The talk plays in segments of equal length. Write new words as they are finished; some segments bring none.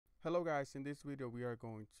Hello guys, in this video we are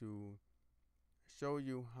going to show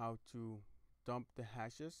you how to dump the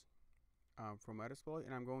hashes from Metasploit,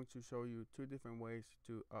 and I'm going to show you three different ways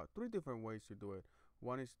to do it.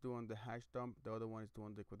 One is doing the hash dump, the other one is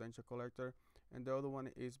doing the credential collector, and the other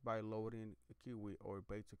one is by loading a Kiwi, or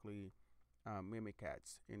basically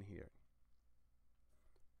Mimikatz in here.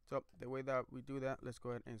 So the way that we do that, let's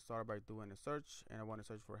go ahead and start by doing a search, and I want to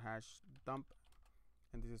search for hash dump,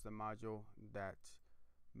 and this is the module that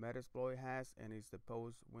Metasploit has, and it's the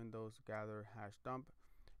post windows gather hash dump.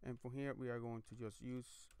 And from here we are going to just use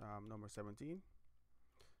number 17,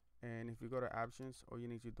 and if you go to options, all you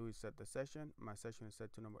need to do is set the session. My session is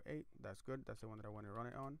set to number 8. That's good. That's the one that I want to run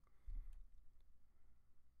it on.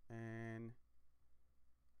 And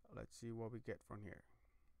let's see what we get from here.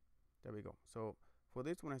 There we go. So for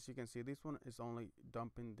this one, as you can see, this one is only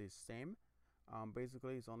dumping the same.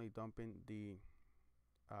 Basically it's only dumping the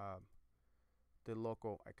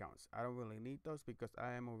local accounts. I don't really need those because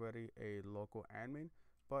I am already a local admin,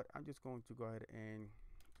 but I'm just going to go ahead and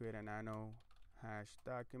create a nano hash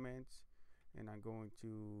documents, and I'm going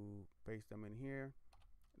to paste them in here.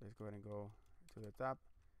 Let's go ahead and go to the top,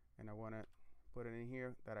 and I want to put it in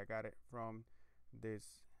here that I got it from this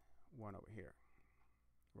one over here,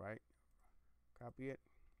 right? Copy it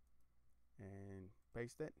and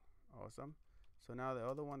paste it. Awesome. So now the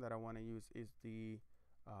other one that I want to use is the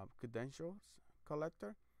credentials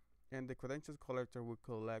collector, and the credentials collector will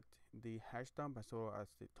collect the hash dump as well as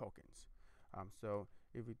the tokens. So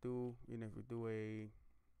if we do, if we do a,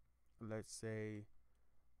 let's say,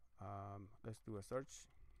 let's do a search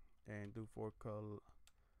and do for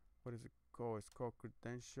what is it called? It's called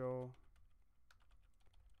credential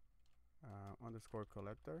underscore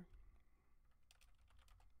collector,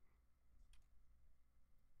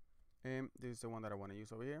 and this is the one that I want to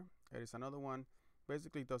use over here. There is another one.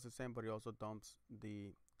 Basically it does the same, but it also dumps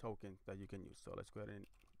the token that you can use. So let's go ahead and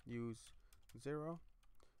use 0,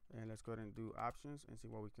 and let's go ahead and do options and see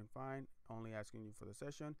what we can find. Only asking you for the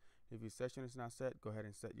session. If your session is not set, go ahead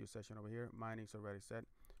and set your session over here. Mine is already set,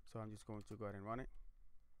 so I'm just going to go ahead and run it.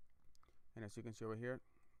 And as you can see over here,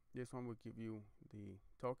 this one will give you the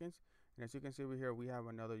tokens. And as you can see over here, we have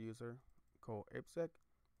another user called ipsec,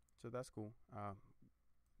 so that's cool.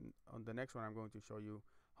 On the next one, I'm going to show you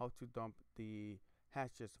how to dump the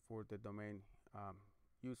hashes for the domain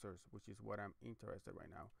users, which is what I'm interested right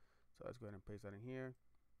now. So let's go ahead and paste that in here,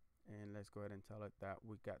 and let's go ahead and tell it that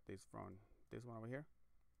we got this from this one over here.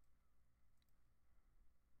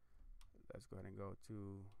 Let's go ahead and go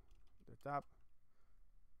to the top,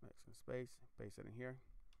 make some space, paste it in here.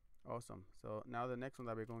 Awesome. So now the next one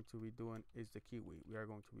that we're going to be doing is the Kiwi. We are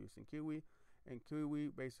going to be using Kiwi, and Kiwi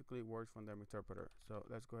basically works from the interpreter. So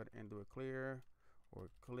let's go ahead and do a clear or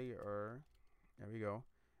clear. There we go.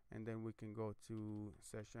 And then we can go to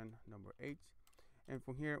session number 8, and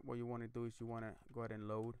from here what you want to do is you want to go ahead and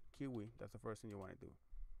load Kiwi. That's the first thing you want to do.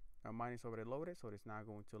 Now mine is already loaded, so it's not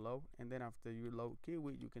going to load. And then after you load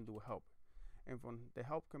Kiwi, you can do help, and from the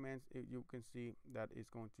help commands, you can see that it's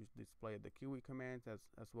going to display the Kiwi commands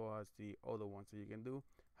as well as the other ones that you can do.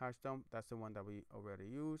 Hash dump, that's the one that we already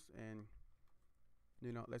use, and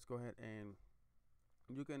let's go ahead and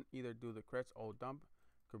you can either do the creds all dump,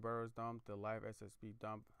 Kerberos dump, the live SSB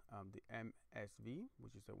dump, the MSV,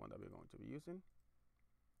 which is the one that we're going to be using.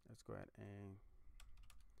 Let's go ahead and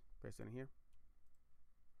paste it in here.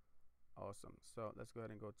 Awesome. So let's go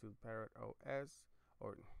ahead and go to Parrot OS,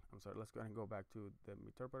 or I'm sorry, let's go ahead and go back to the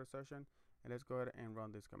interpreter session, and let's go ahead and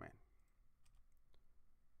run this command.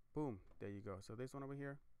 Boom, there you go. So this one over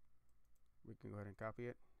here, we can go ahead and copy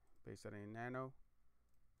it, paste it in nano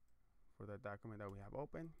for the document that we have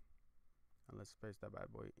open, and let's paste that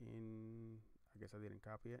bad boy in. I guess I didn't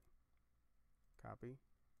copy it. Copy,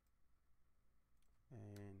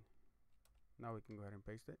 and now we can go ahead and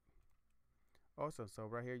paste it. Also, so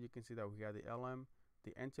right here you can see that we have the LM,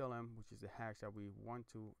 the NTLM, which is the hash that we want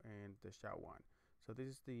to, and the SHA-1. So this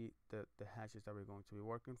is the hashes that we're going to be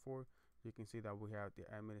working for. You can see that we have the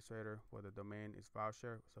administrator, where the domain is file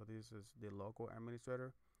share. So this is the local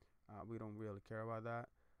administrator. We don't really care about that.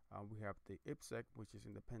 We have the ipsec, which is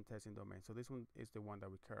in the pen testing domain. So this one is the one that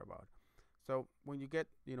we care about. So when you get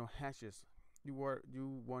hashes,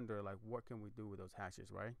 you wonder like, what can we do with those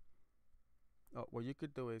hashes, right? What you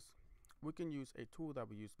could do is we can use a tool that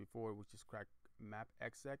we used before, which is crack map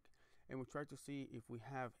exec, and we try to see if we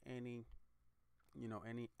have any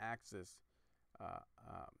any access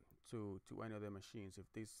to any of the machines.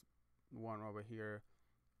 If this one over here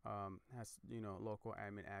has local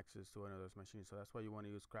admin access to another's machine. So that's why you want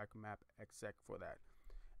to use crack map exec for that.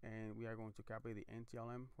 And we are going to copy the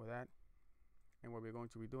NTLM for that. And what we're going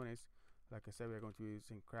to be doing is, Like I said, we're going to be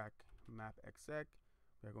using crack map exec.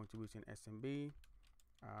 We're going to be using SMB.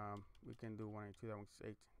 We can do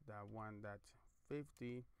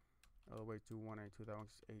 192.168.1.50 all the way to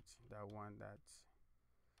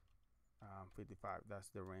 192.168.1.55. That's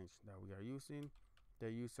the range that we are using. The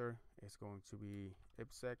user is going to be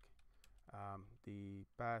IPsec. The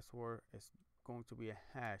password is going to be a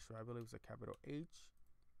hash, so I believe it's a capital H.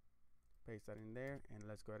 Paste that in there, and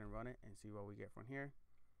let's go ahead and run it and see what we get from here.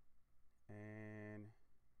 And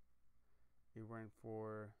it went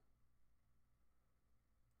for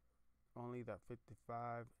only that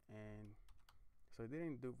 55, and so it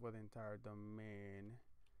didn't do for the entire domain.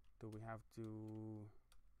 Do we have to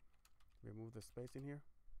remove the space in here?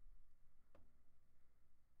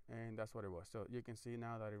 And that's what it was. So you can see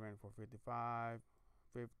now that it ran for 55,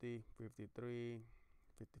 50, 53,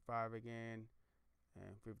 55 again,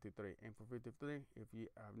 and 53. And for 53, if you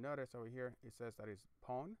have noticed over here, it says that it's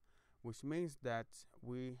pawn, which means that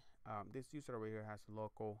this user over here has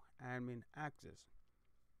local admin access.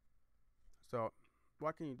 So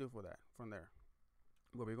what can you do for that from there?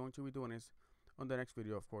 What we're going to be doing is, on the next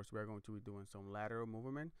video, of course, we're going to be doing some lateral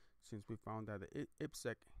movement, since we found that the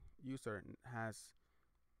IPsec user has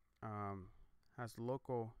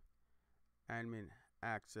local admin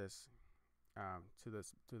access to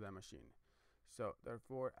the machine. So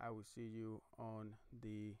therefore, I will see you on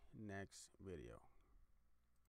the next video.